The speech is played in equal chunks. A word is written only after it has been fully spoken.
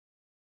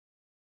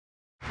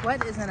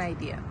What is an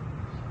idea?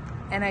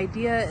 An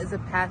idea is a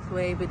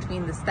pathway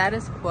between the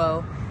status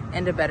quo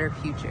and a better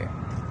future.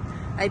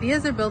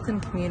 Ideas are built in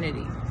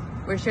community,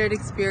 where shared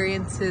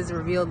experiences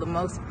reveal the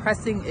most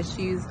pressing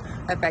issues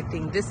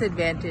affecting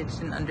disadvantaged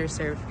and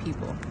underserved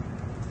people.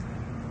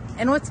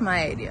 And what's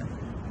my idea?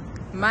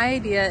 My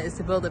idea is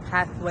to build a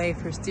pathway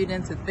for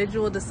students with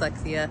visual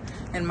dyslexia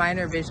and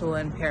minor visual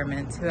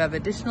impairments who have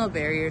additional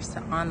barriers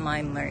to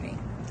online learning.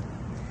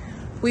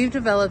 We've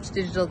developed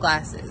digital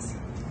glasses,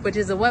 which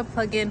is a web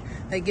plugin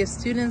that gives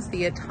students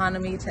the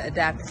autonomy to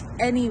adapt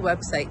any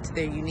website to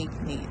their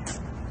unique needs.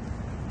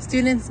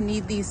 Students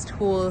need these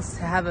tools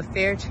to have a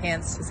fair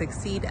chance to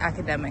succeed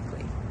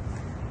academically.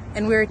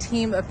 And we're a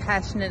team of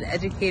passionate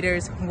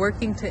educators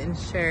working to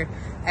ensure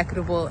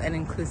equitable and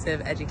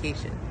inclusive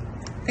education.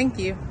 Thank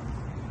you.